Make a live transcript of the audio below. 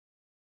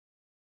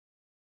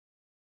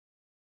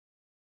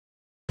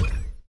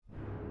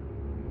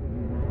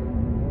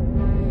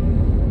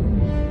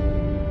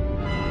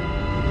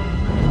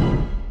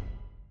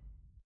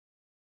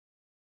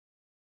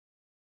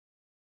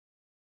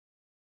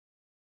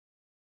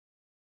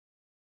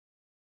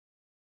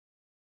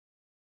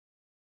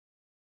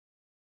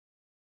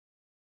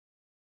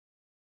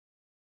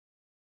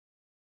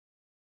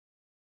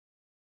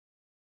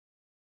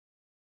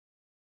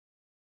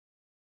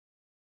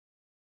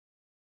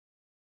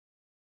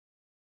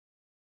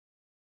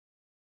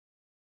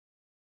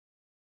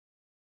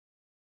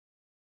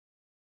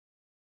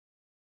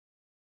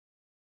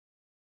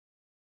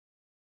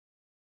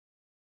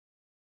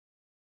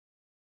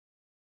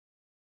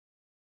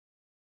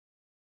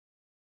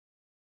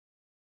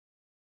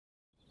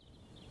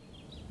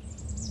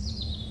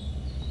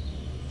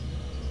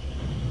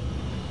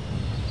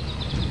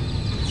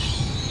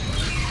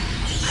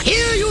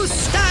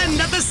stand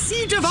at the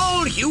seat of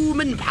all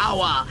human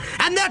power,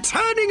 and they're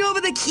turning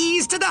over the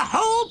keys to the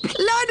whole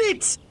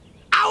planet.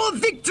 Our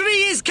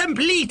victory is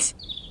complete.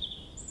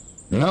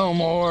 No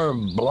more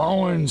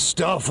blowing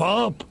stuff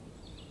up?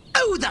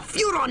 Oh, the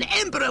Furon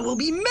Emperor will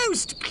be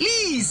most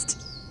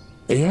pleased.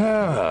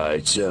 Yeah,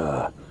 it's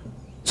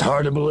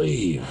hard to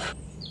believe.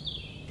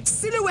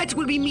 Silhouette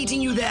will be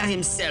meeting you there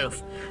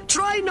himself.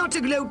 Try not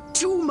to glow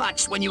too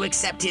much when you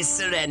accept his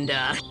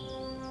surrender.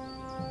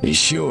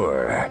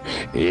 Sure,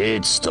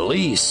 it's the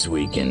least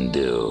we can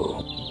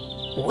do.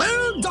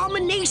 World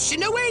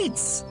domination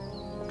awaits!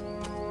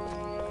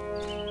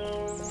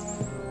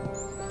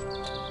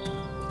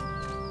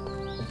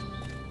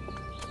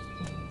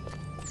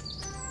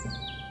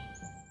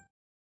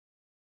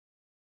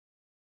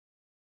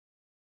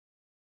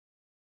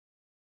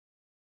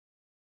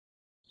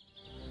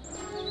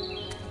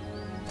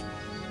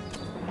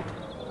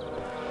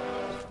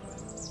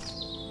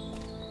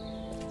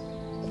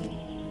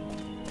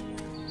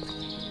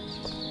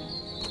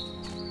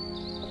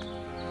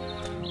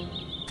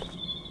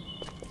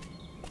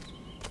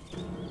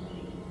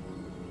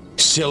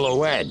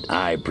 Silhouette,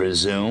 I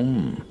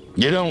presume.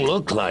 You don't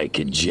look like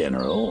a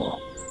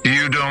general.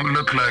 You don't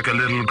look like a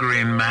little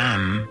green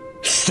man.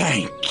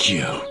 Thank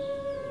you.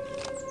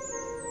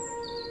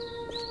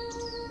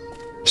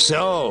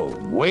 So,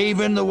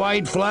 waving the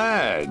white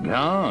flag,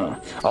 huh?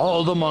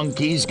 All the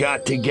monkeys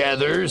got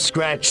together,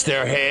 scratched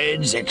their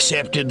heads,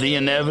 accepted the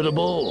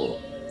inevitable.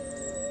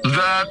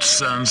 That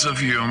sense of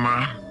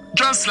humor.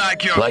 Just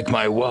like your... Like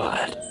my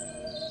what?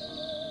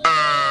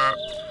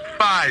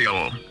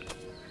 File.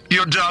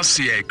 Your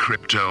dossier,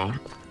 Crypto,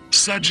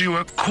 said you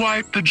were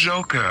quite the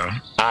joker.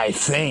 I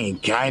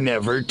think I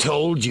never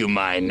told you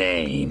my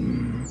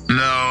name.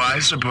 No, I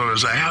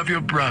suppose I have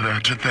your brother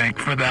to thank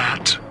for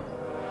that.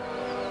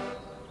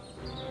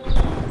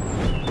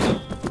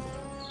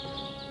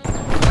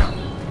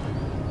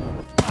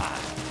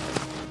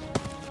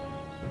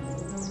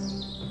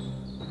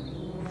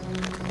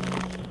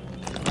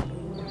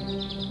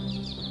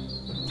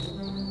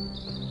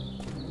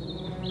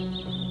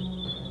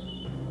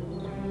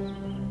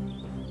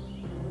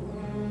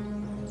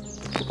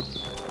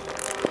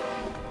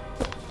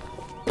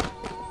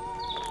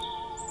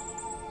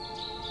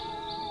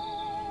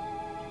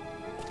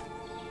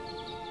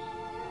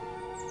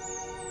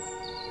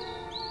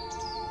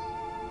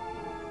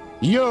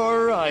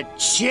 You're a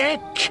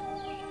chick?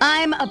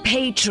 I'm a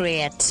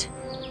patriot.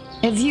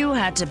 If you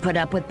had to put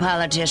up with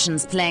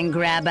politicians playing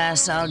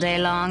grab-ass all day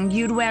long,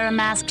 you'd wear a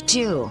mask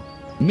too.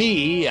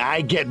 Me,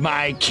 I get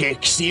my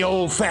kicks the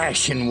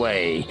old-fashioned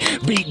way,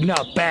 beating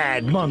up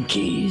bad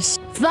monkeys.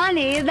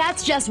 Funny,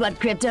 that's just what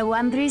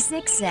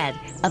Crypto136 said.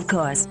 Of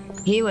course,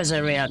 he was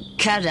a real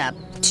cut-up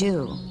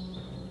too.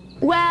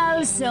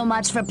 Well, so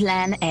much for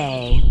Plan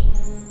A.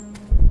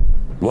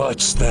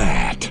 What's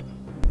that?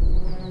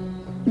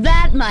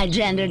 That, my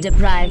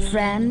gender-deprived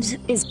friend,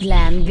 is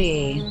Plan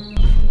B.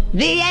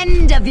 The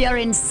end of your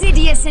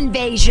insidious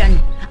invasion.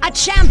 A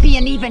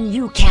champion even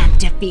you can't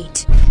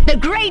defeat. The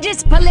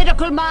greatest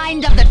political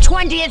mind of the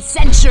 20th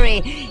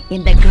century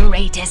in the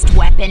greatest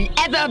weapon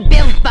ever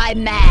built by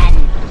man.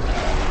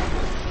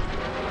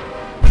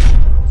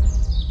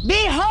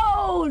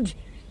 Behold,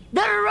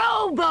 the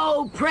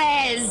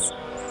Robo-Prez!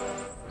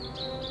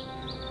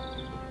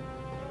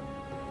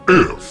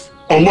 If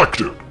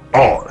elected,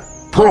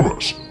 I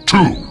promise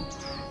to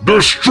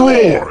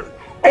destroy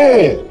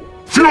all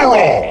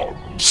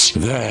Furons!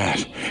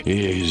 That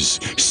is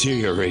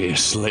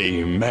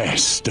seriously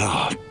messed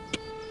up.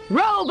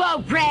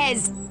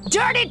 Robo-Prez!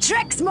 Dirty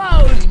Tricks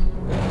mode!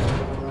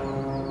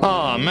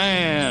 Aw,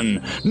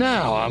 man,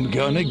 now I'm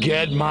gonna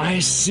get my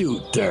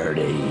suit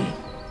dirty.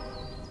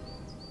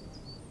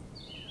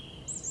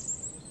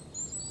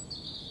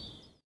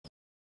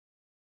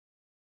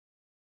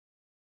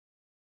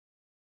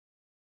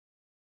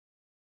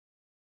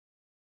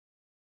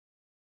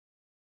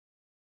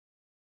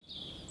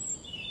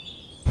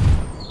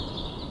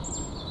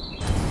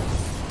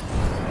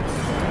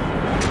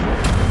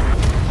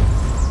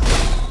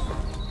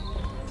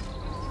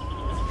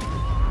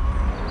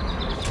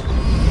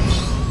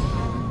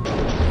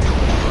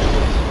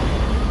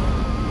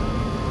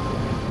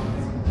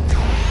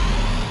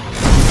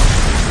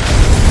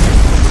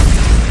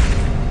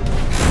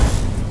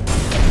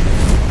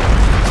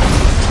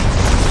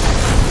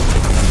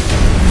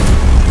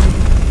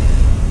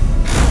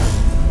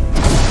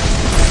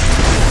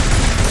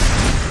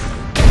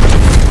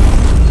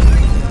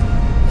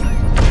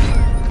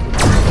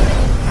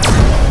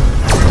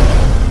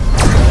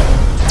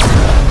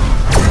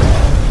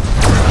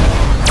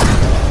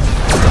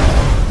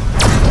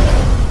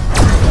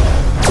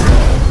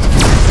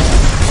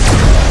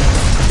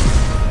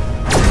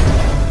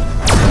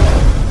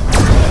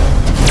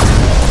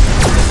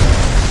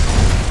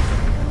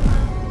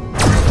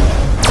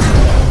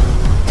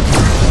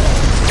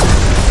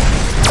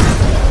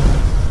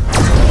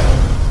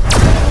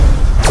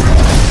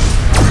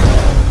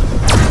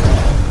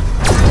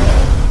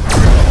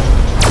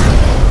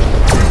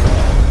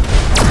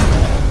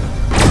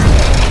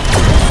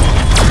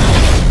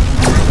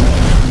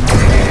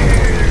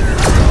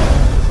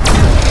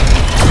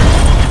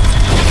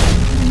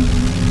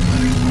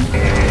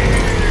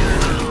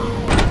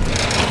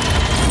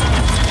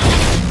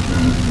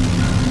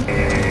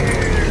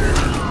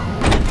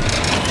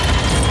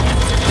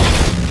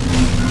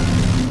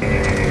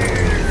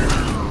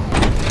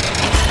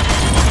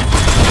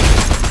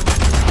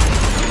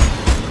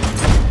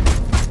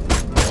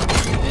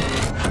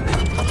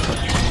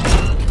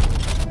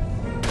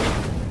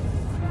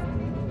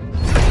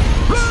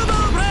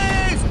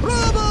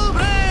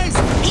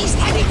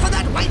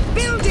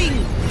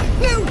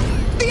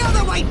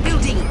 white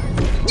building.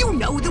 You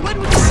know, the one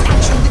with the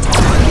statue, the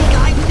tall ugly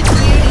guy with the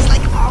beard. He's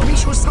like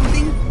Irish or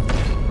something.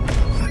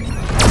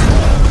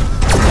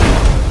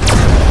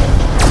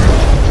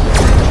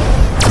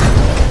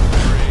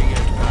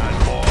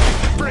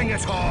 Bring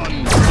it on!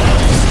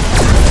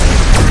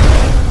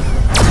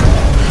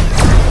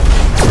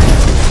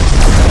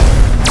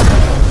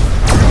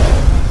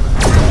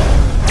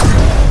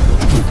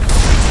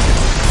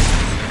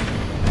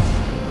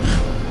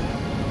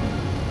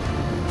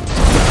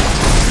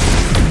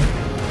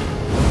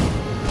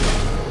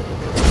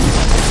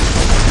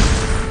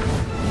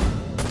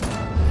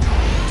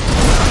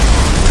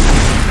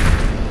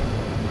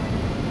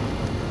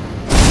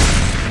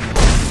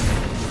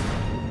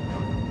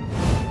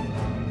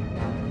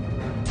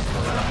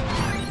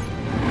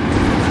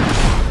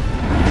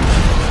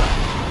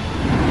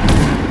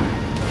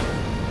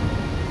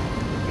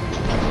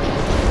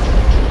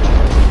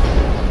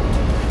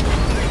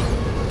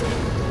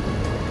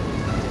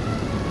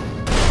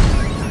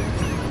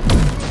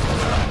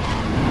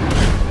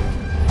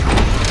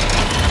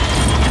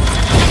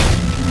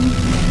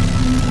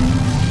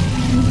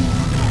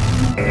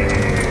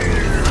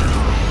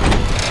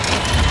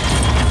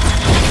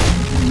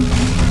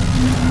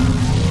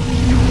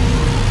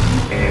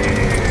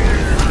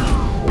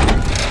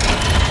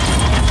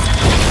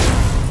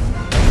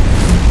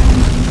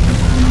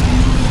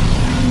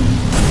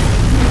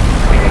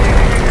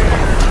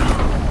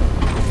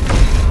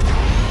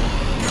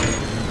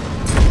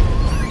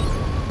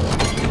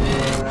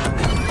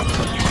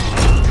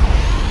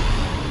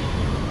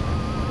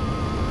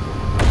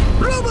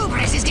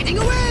 Robopress is getting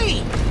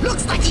away!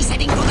 Looks like he's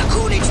heading for the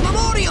Coolidge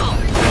Memorial!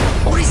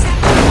 Or is that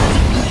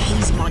the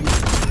PA's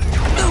monument?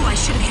 Oh, I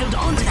should have held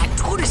on to that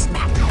tourist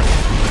map.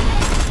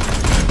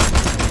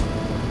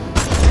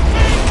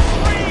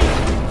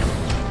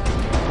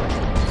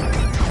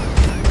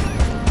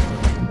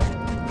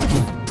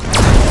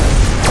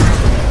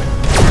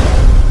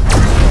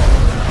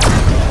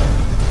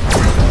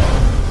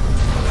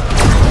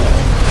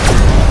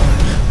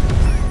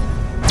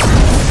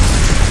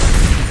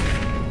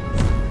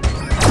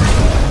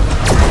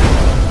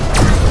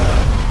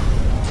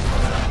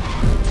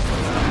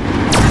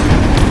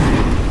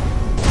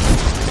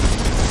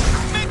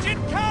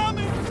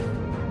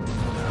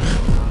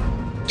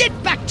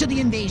 To the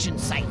invasion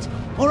site,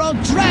 or I'll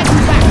drag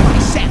you back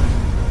myself!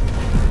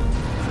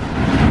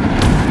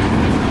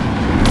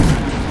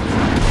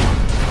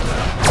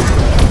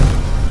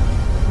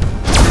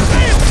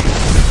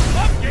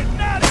 I'm getting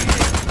out of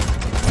here!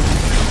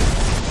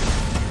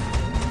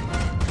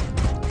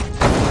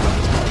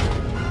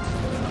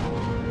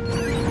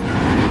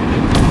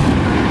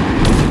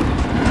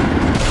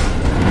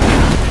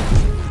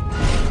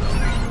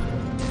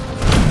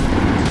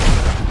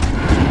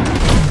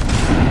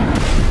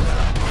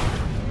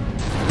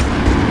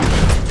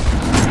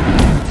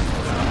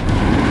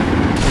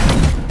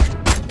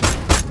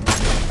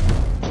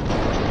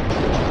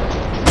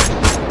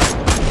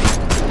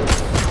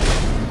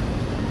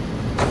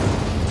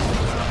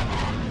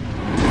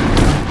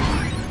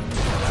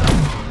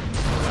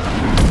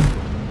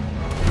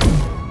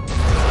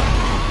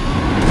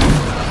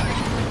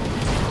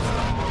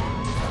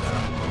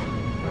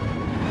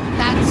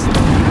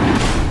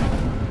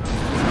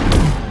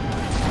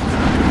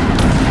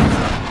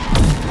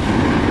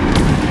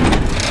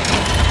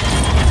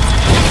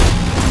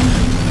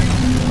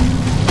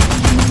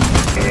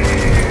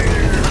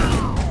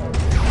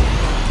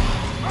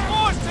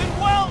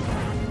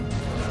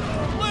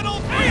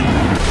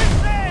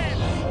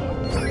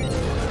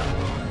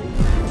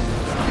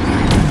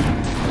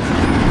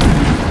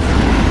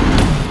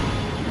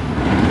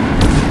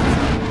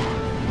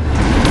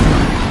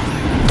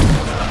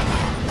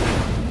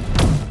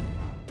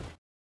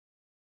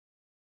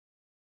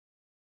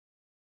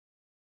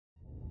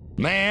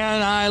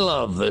 Man, I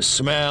love the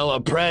smell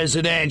of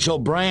presidential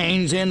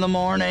brains in the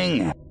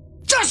morning.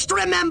 Just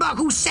remember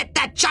who set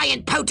that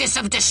giant potus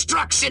of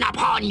destruction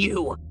upon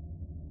you!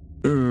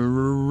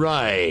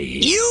 Right.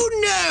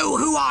 You know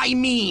who I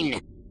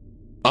mean!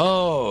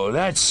 Oh,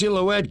 that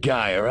silhouette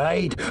guy,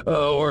 right?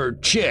 Or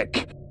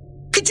chick.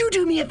 Could you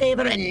do me a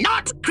favor and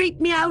not creep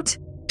me out?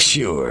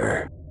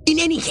 Sure. In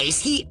any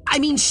case, she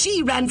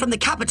ran from the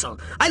Capitol.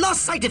 I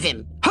lost sight of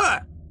him.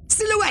 Her!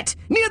 Silhouette!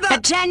 Near the—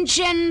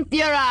 Attention,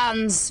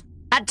 Furons!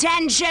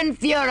 Attention,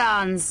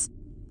 Furons!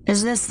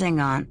 Is this thing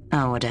on?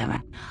 Oh,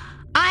 whatever.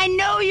 I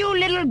know you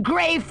little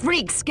gray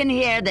freaks can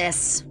hear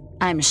this.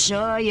 I'm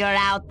sure you're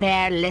out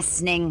there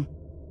listening.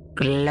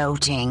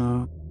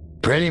 Gloating.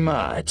 Pretty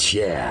much,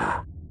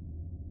 yeah.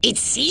 It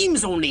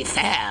seems only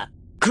fair.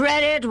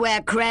 Credit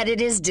where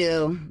credit is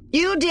due.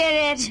 You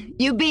did it.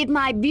 You beat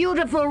my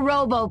beautiful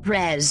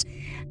Roboprez.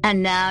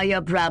 And now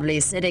you're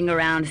probably sitting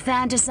around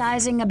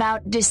fantasizing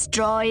about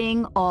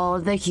destroying all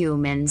the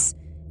humans.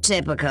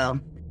 Typical.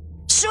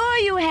 Sure,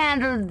 you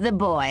handled the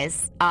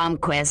boys,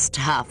 Armquist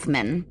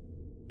Huffman.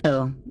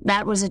 Oh,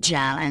 that was a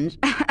challenge.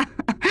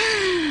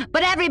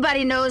 But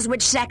everybody knows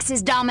which sex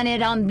is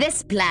dominant on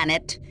this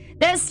planet.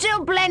 There's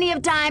still plenty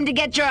of time to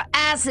get your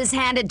asses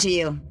handed to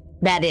you.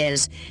 That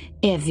is,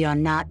 if you're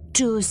not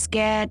too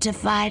scared to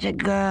fight a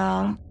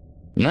girl.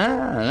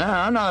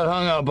 Nah, I'm not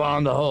hung up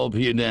on the whole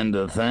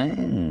pudenda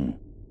thing.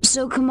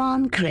 So come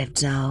on,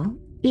 Crypto.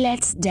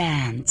 Let's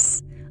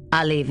dance.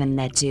 I'll even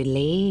let you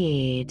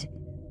lead.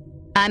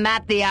 I'm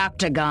at the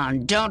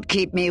Octagon. Don't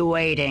keep me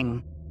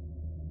waiting.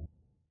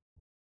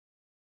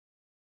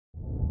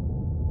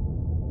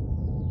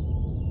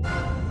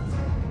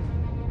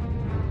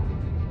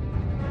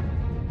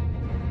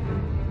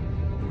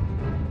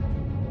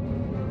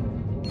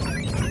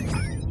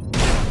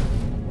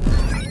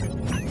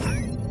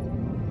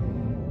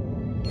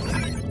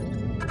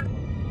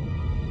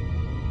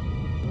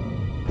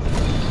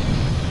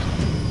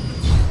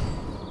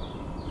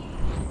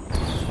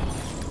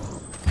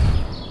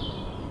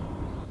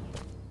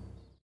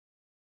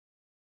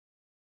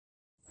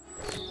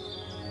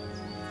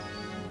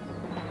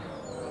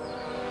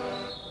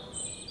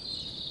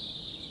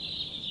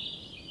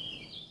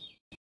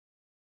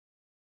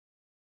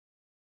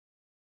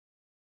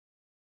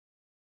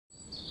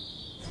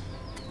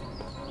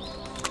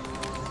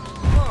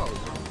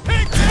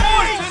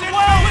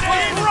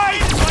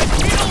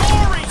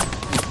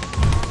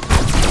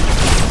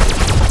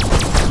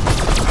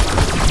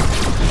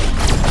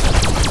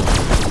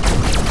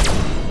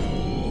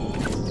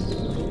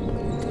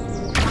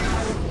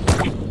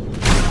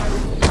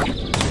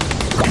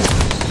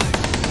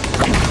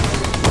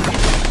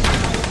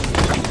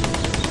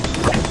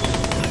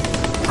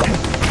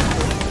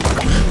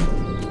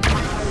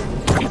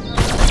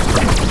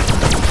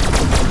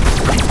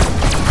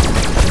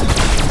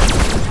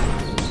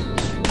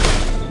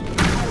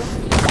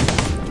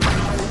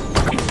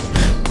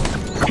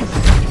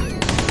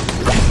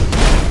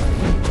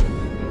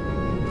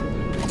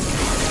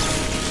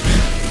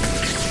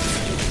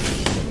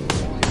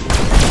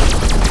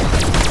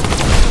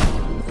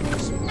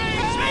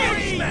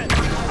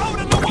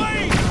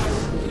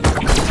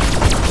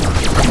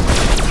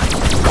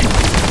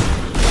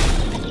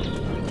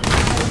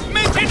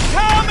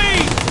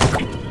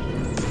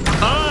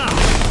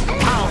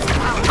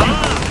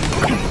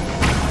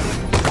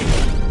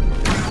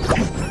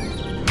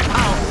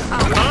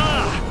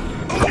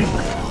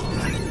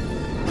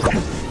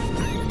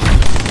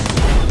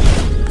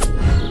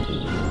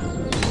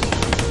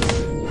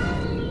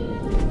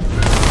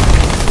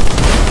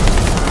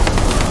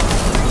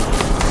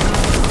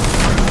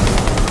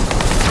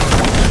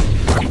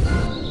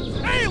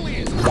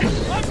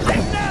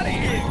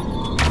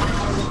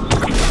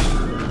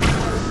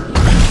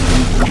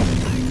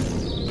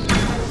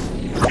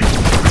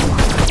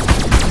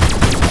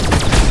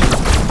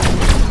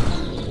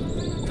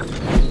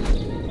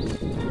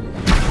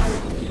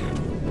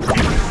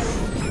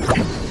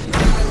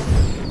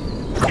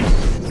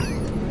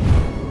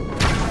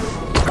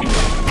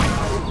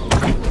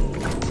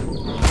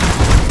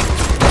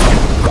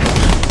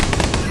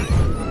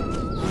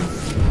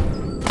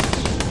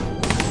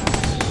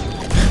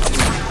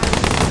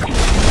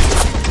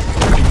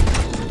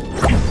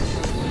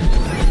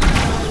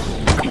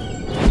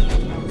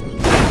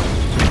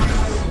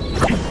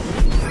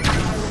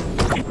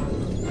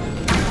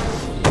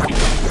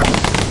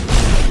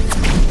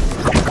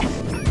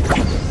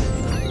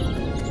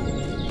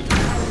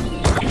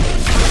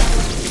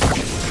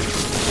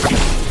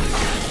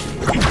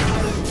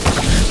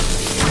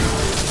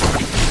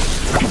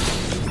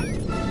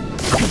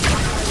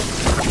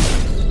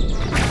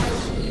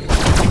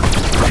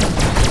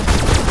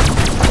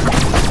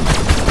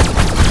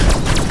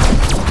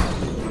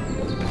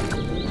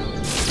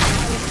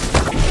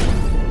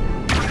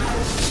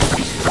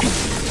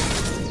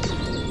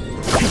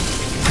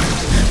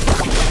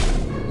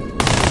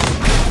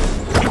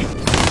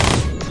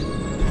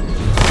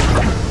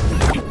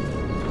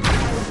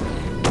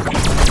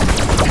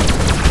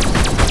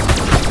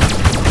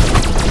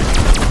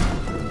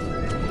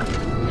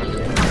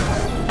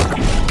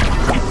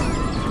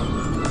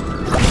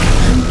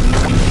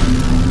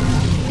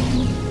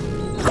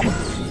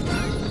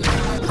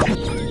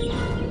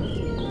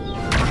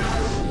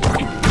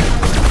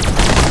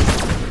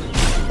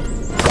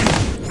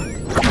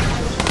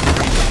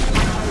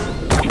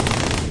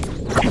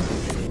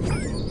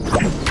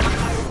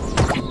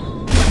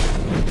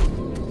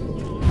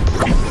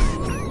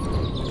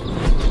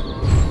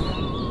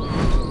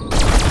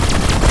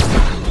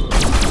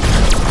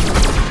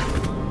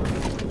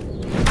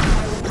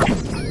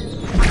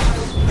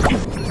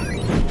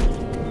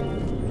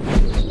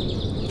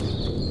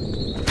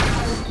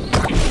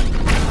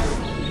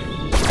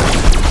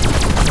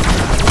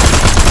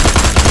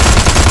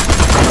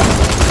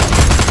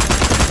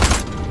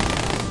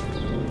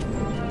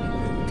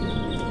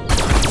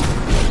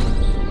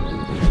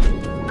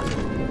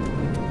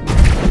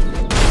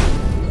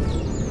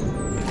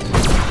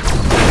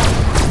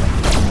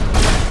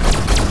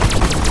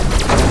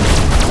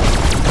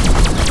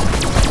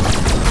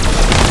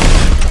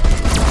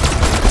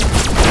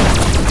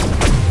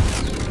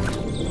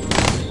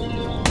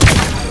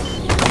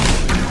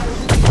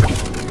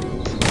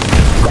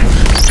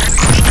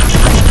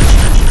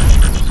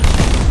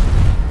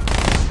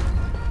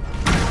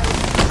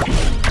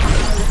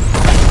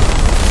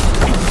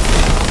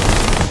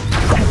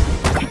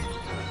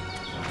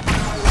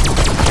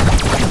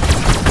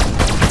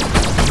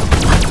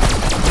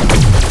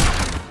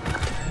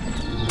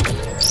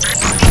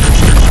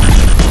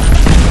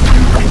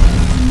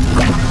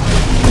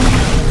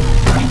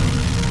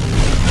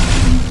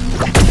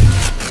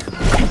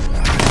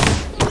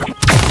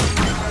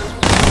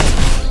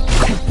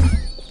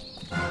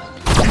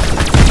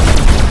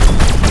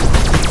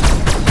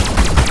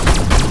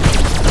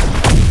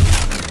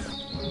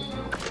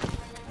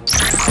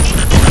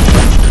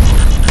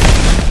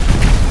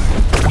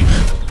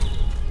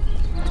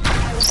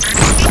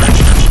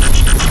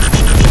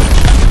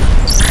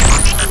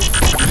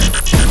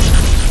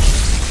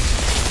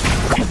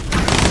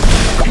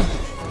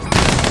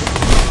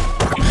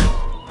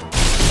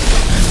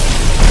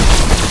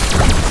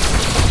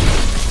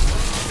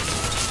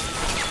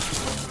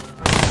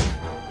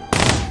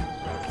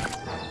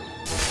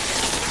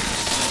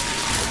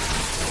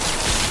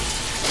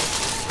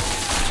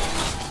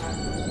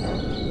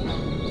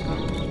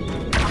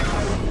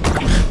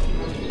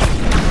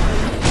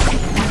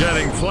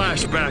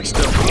 flashbacks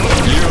to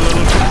your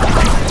little...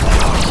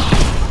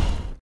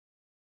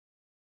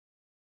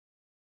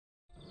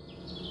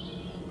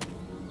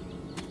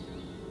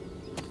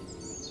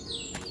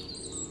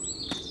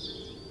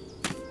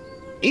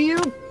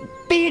 You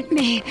beat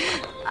me.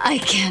 I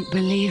can't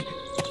believe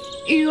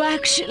you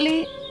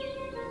actually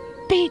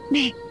beat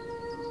me.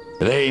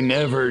 They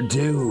never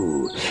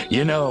do.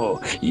 You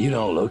know, you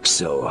don't look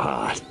so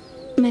hot.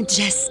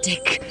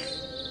 Majestic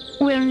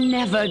will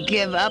never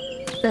give up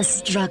the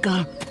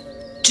struggle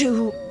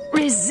to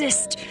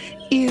resist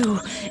you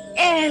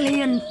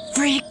alien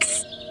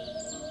freaks.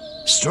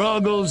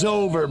 Struggle's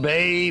over,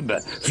 babe.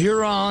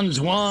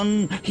 Furon's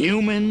won,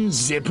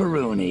 humans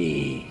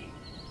zipperoonie.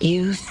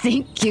 You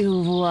think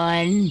you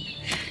won?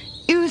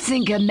 You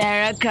think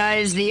America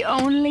is the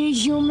only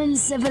human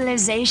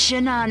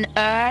civilization on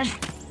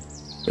Earth?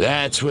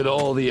 That's what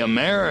all the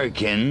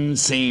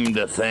Americans seem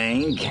to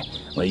think.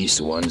 At least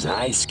the ones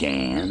I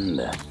scanned.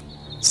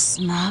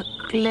 Smug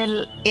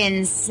little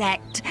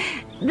insect.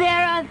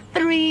 There are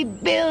 3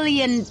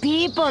 billion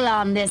people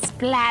on this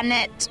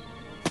planet.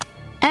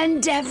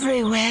 And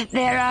everywhere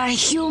there are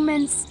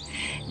humans,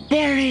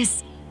 there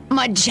is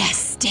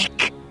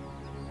Majestic.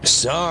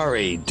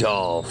 Sorry,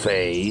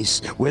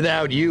 dollface.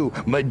 Without you,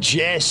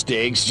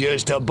 Majestic's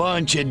just a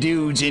bunch of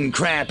dudes in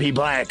crappy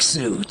black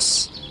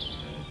suits.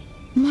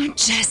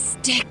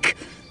 Majestic.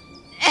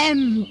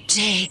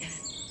 Empty.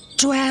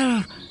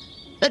 12.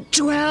 The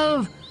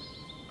 12.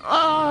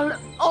 All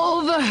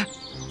over.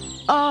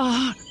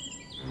 All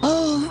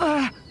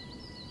over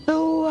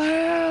the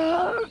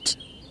world.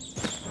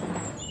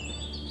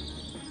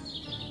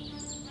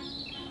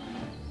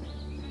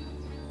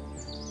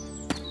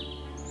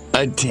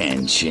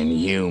 Attention,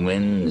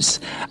 humans.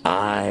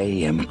 I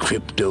am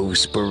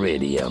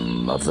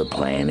Cryptosporidium of the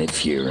planet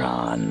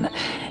Furon.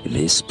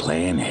 This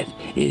planet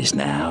is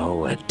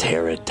now a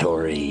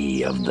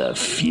territory of the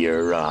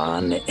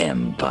Furon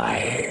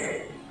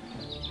Empire.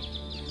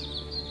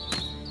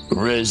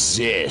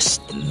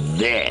 Resist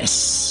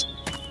this.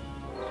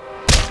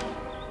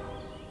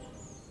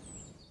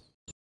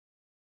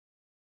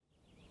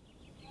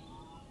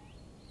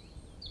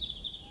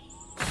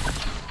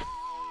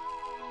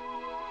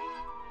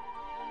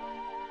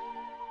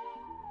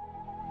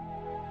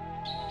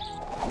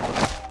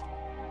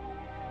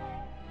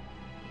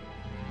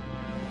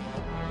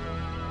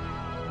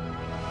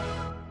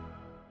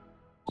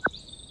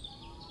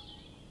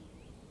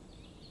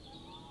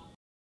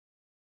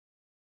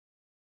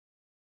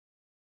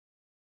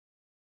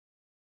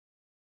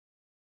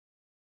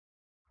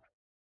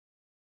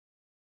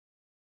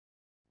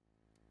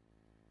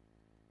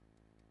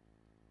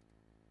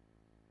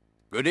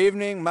 Good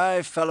evening,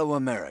 my fellow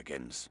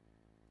Americans.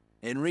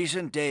 In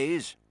recent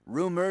days,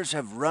 rumors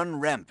have run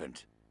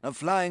rampant of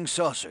flying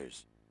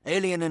saucers,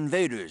 alien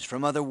invaders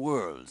from other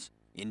worlds,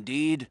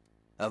 indeed,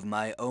 of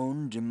my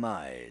own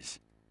demise.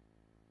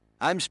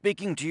 I'm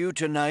speaking to you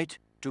tonight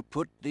to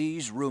put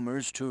these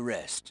rumors to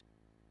rest.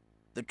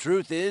 The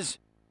truth is,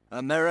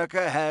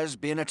 America has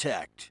been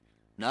attacked,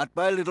 not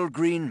by little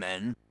green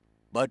men,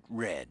 but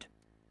red.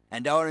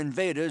 And our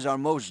invaders are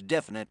most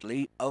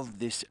definitely of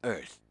this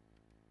earth.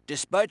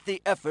 Despite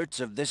the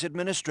efforts of this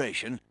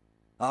administration,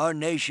 our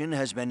nation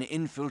has been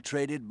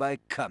infiltrated by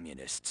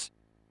communists,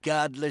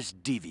 godless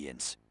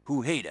deviants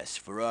who hate us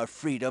for our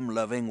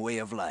freedom-loving way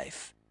of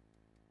life.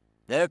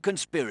 Their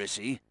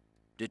conspiracy,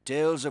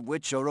 details of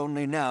which are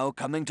only now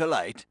coming to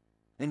light,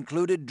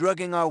 included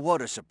drugging our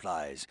water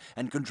supplies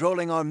and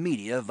controlling our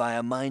media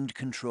via mind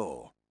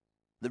control.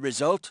 The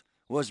result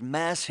was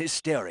mass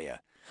hysteria,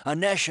 a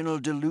national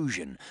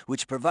delusion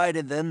which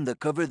provided them the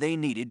cover they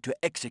needed to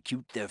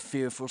execute their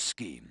fearful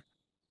scheme.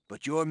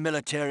 But your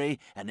military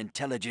and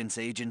intelligence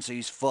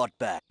agencies fought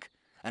back,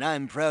 and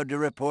I'm proud to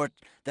report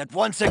that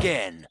once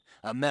again,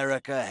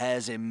 America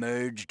has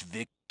emerged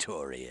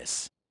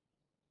victorious.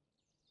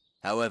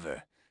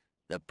 However,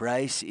 the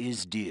price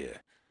is dear.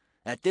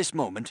 At this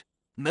moment,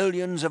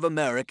 millions of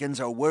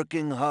Americans are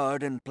working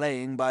hard and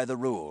playing by the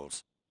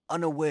rules,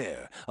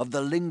 unaware of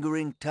the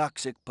lingering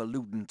toxic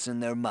pollutants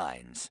in their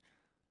minds.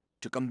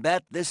 To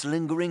combat this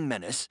lingering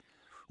menace,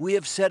 we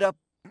have set up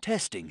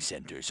testing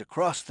centers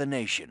across the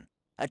nation,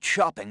 at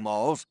shopping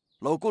malls,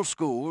 local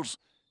schools,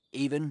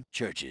 even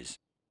churches.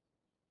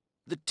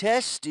 The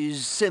test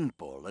is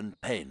simple and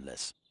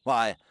painless.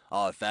 Why,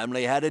 our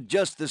family had it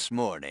just this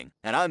morning,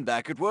 and I'm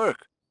back at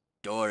work.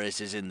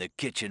 Doris is in the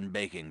kitchen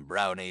baking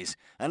brownies,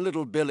 and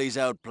little Billy's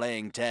out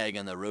playing tag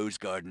in the rose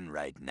garden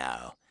right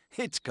now.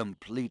 It's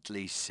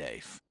completely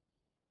safe.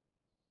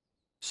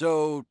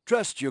 So,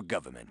 trust your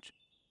government.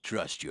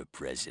 Trust your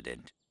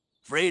president.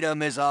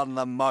 Freedom is on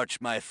the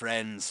march, my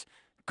friends.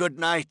 Good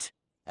night,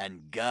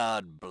 and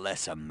God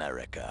bless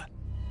America.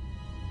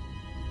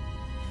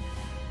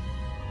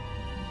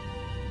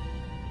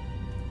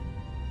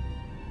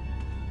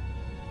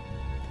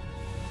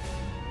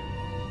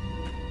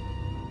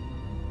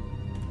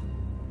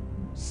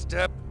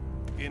 Step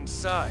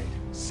inside,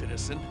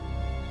 citizen.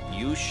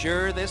 You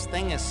sure this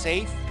thing is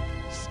safe?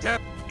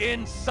 Step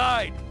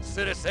inside,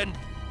 citizen.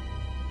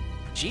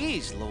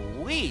 Jeez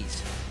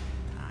Louise.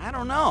 I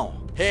don't know.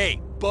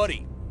 Hey,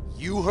 buddy,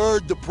 you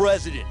heard the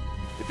president.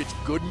 If it's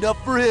good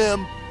enough for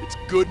him, it's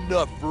good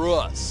enough for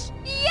us.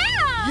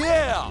 Yeah!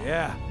 Yeah!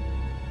 Yeah.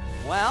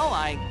 Well,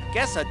 I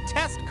guess a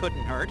test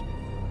couldn't hurt.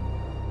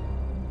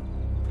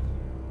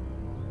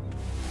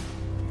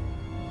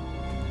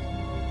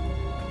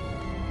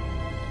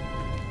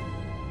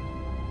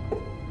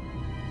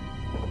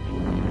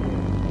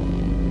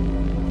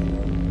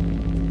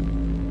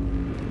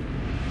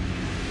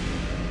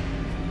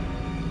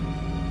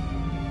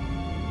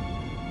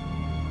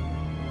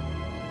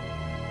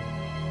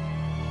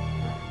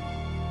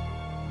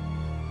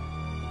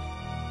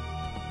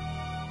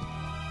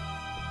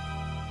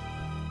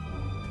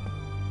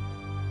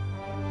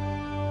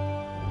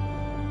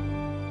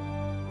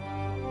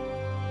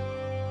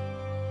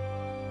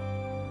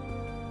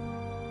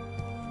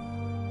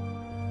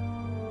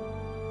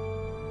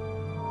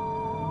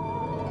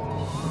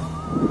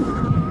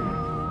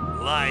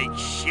 Like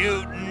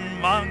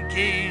shooting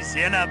monkeys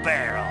in a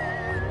barrel.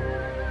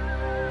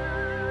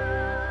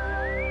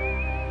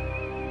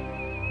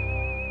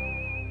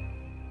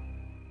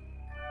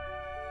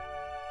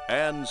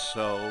 And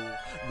so,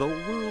 the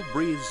world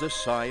breathes a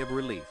sigh of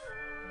relief.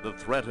 The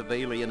threat of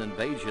alien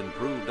invasion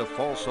proved a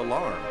false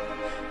alarm.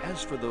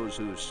 As for those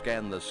who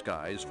scan the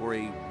skies for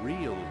a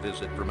real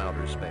visit from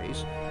outer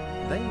space,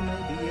 they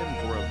may be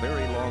in for a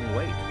very long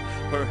wait.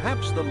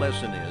 Perhaps the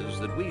lesson is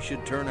that we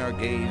should turn our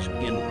gaze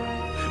inward,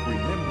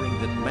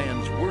 remembering that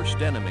man's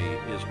worst enemy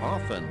is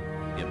often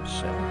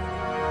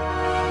himself.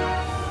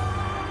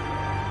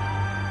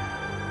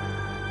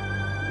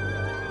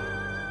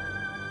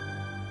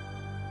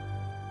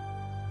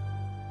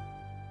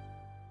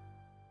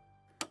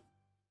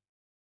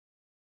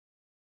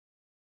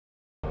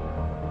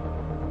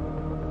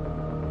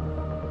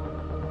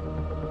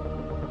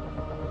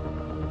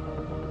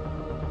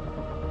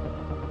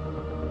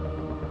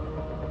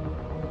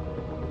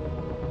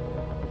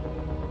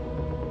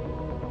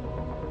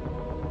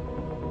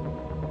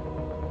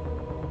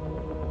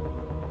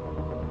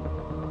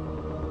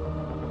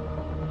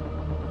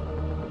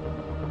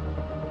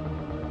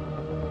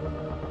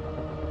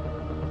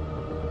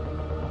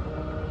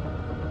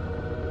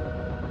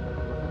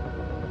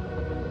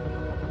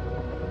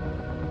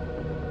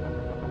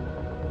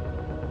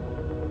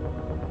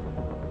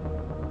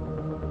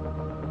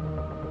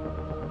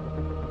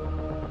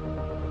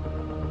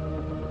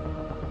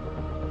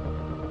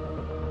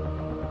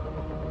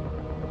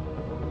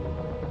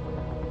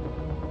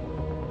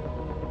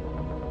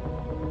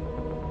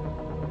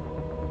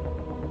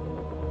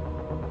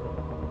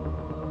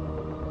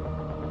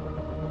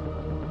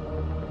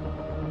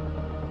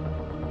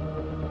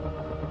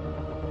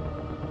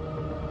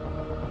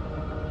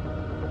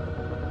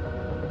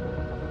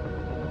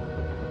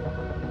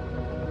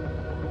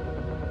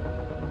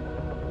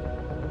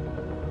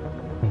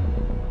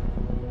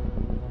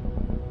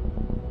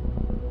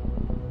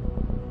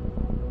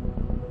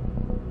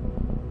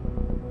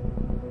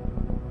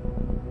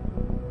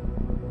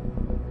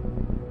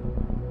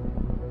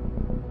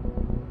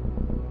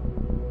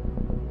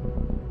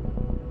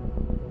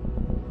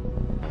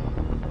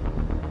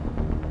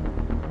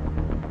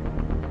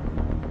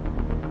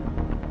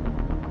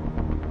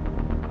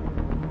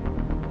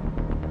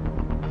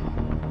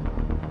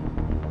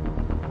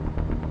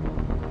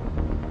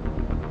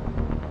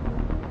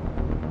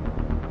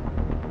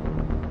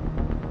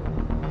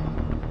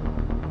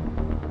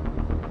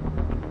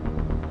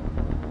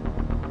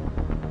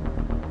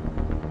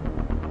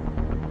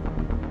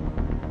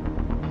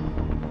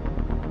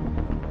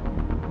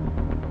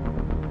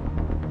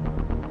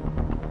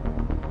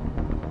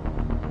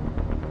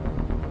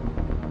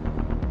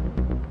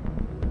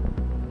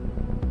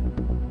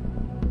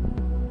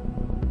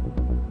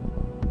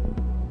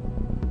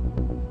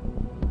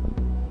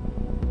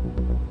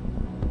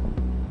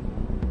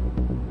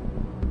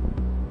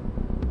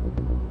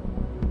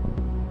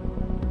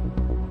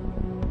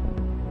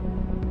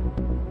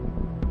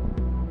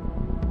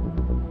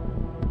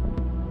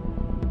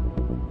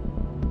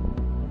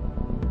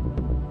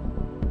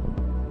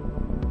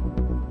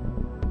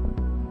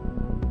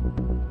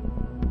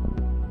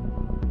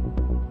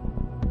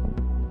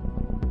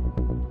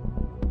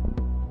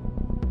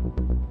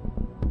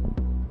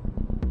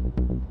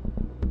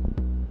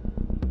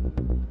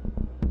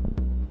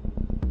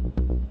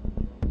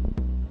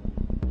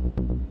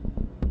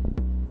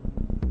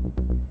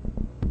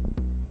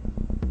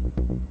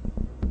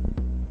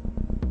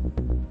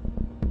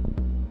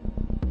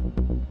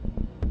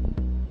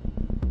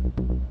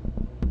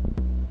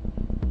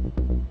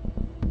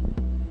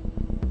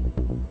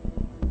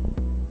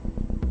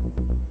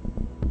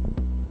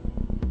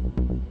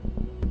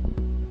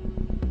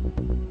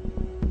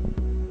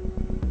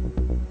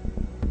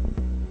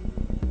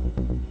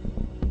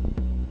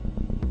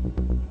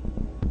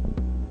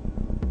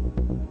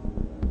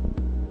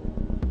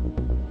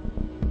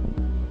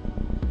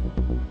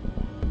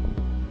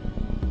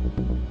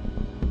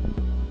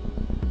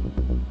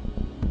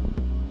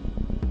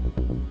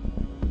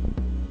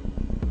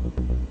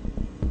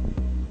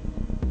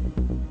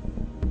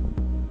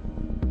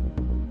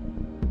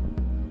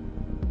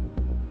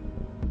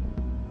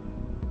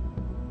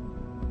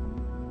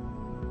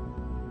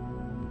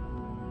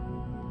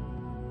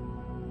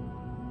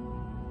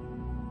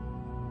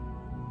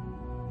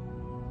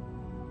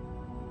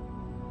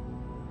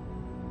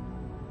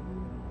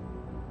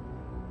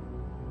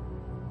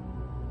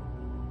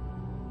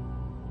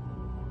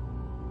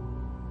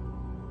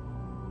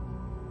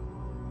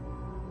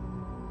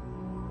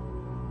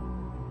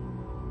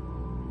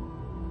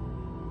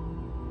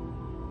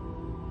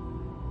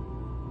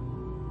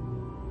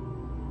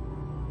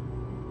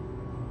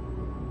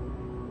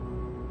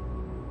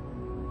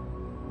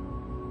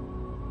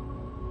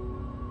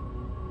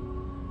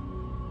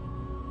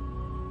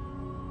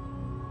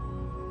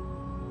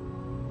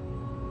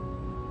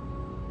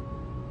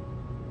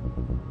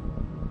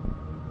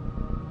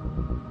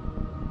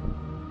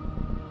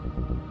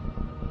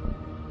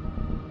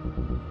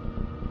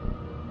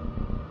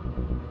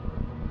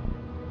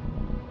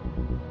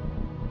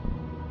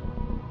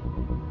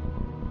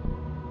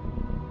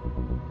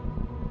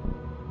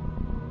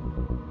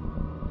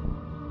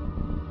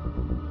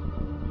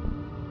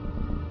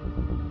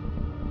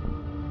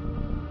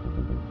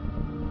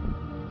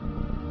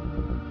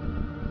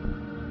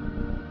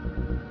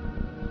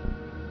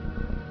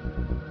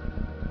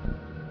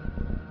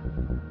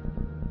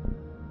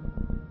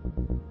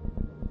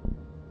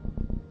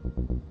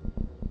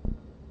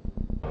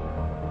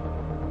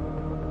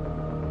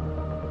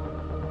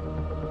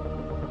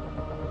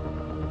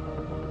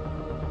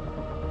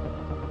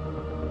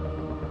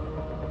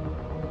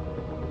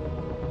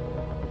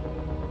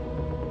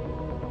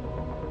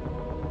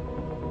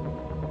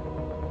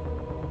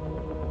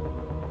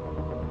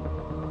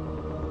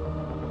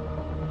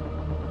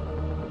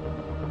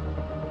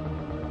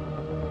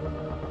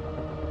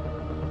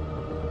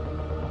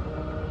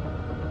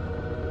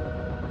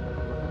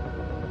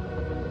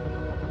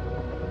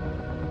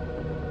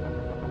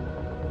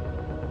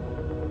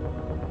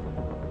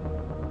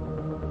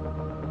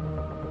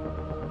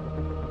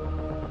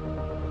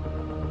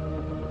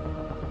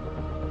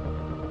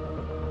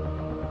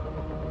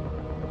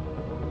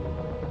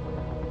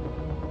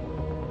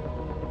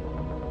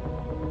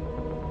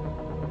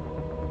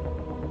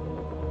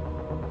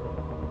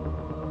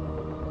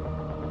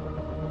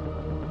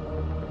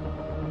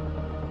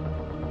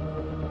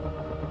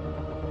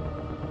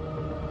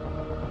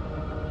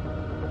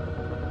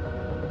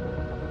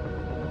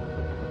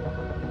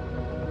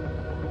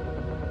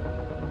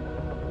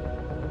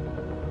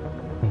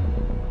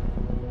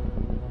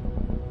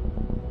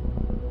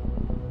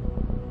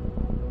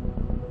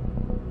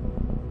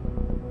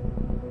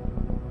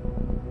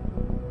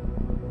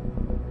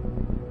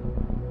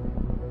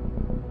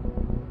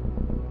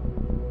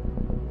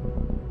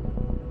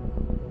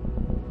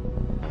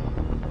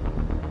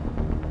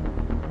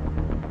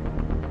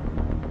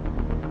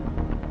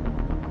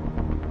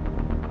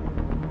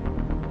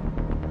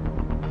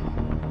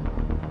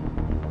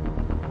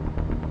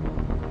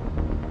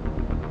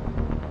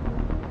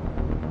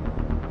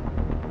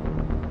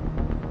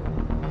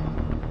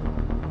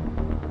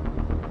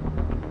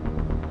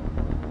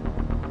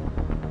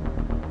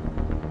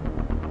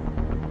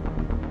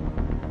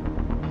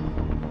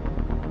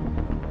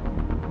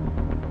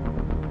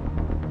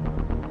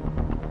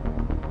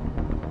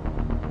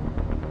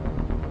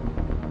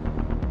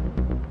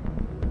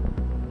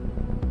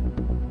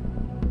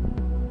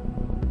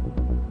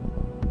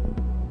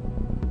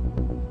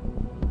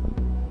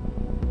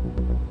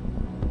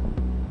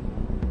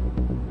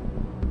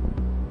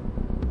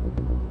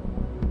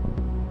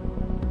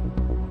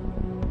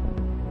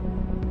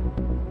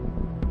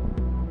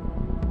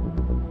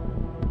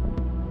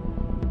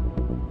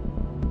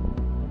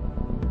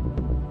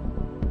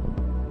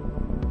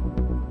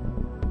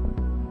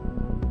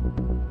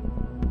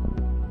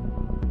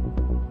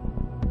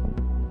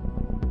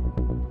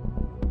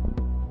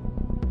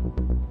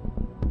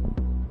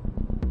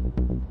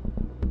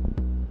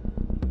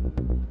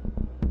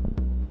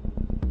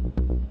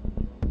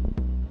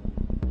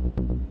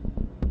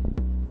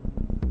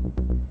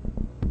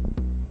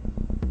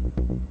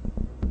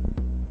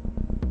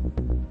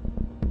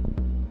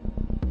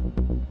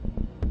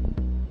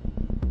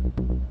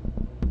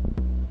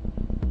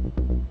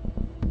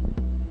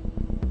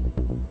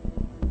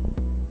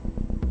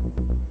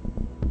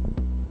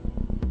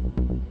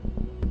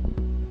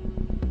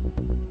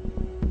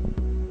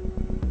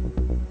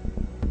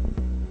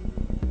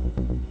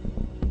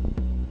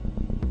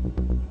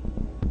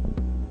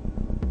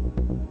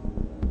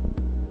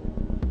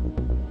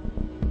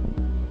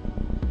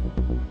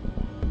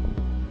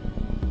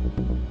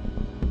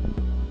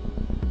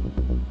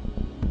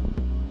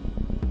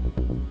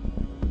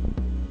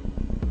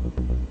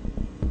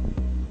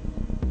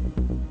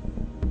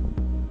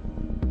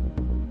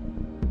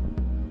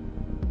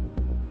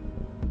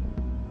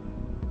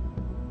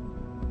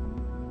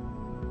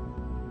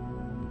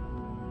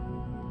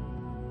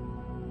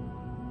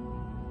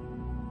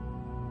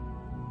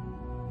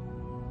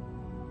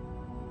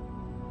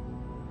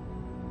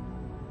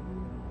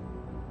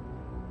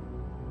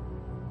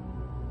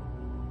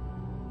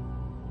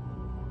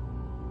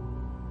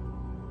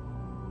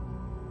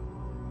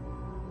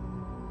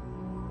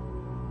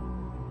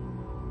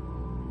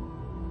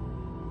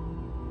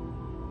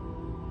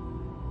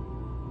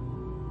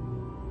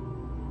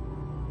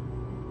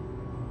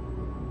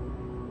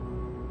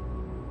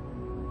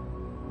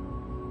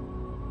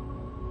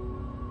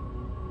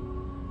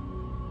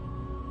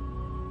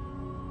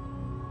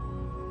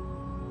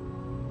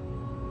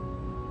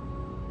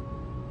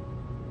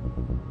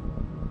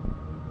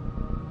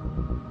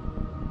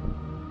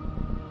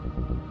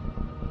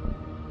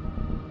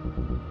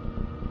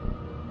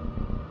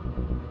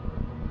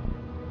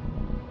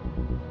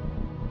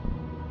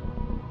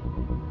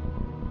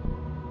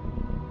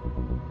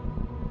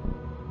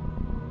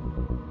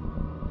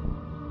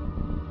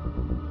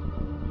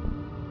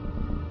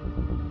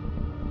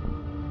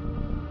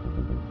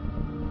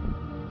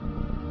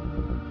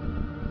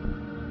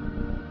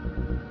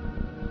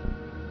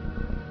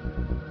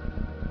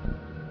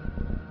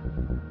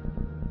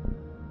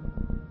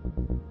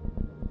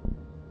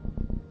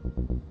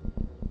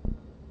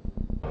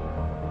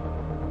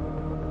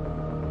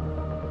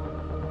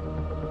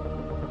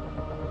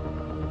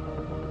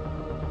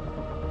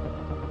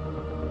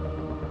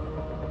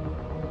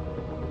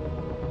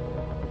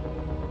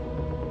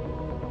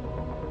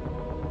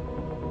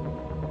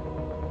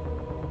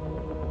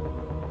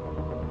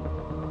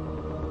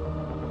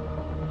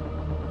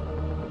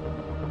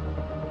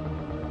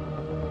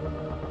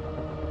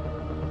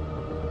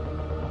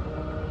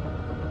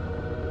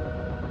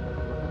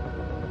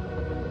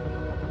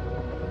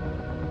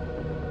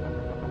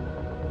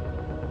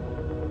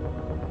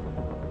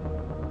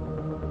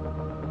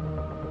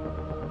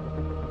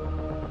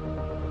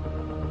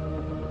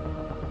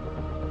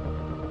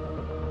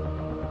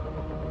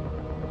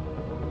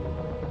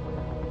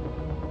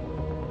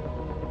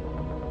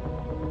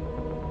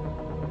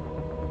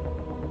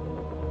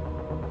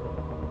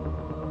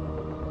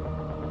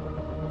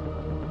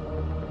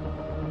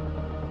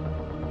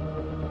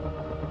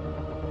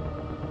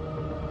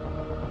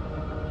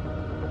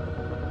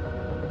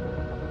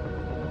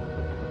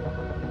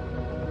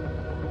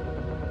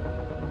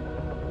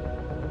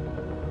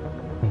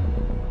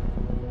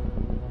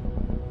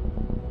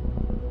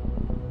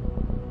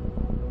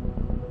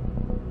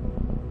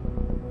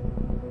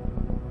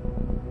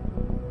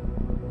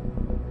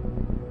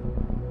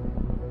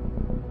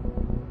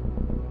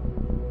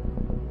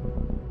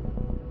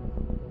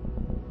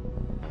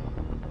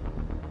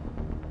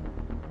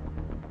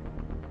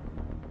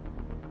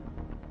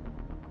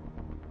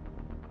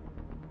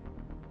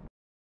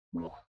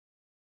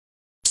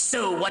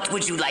 what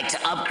would you like to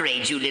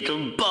upgrade, you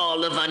little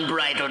ball of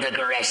unbridled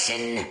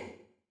aggression?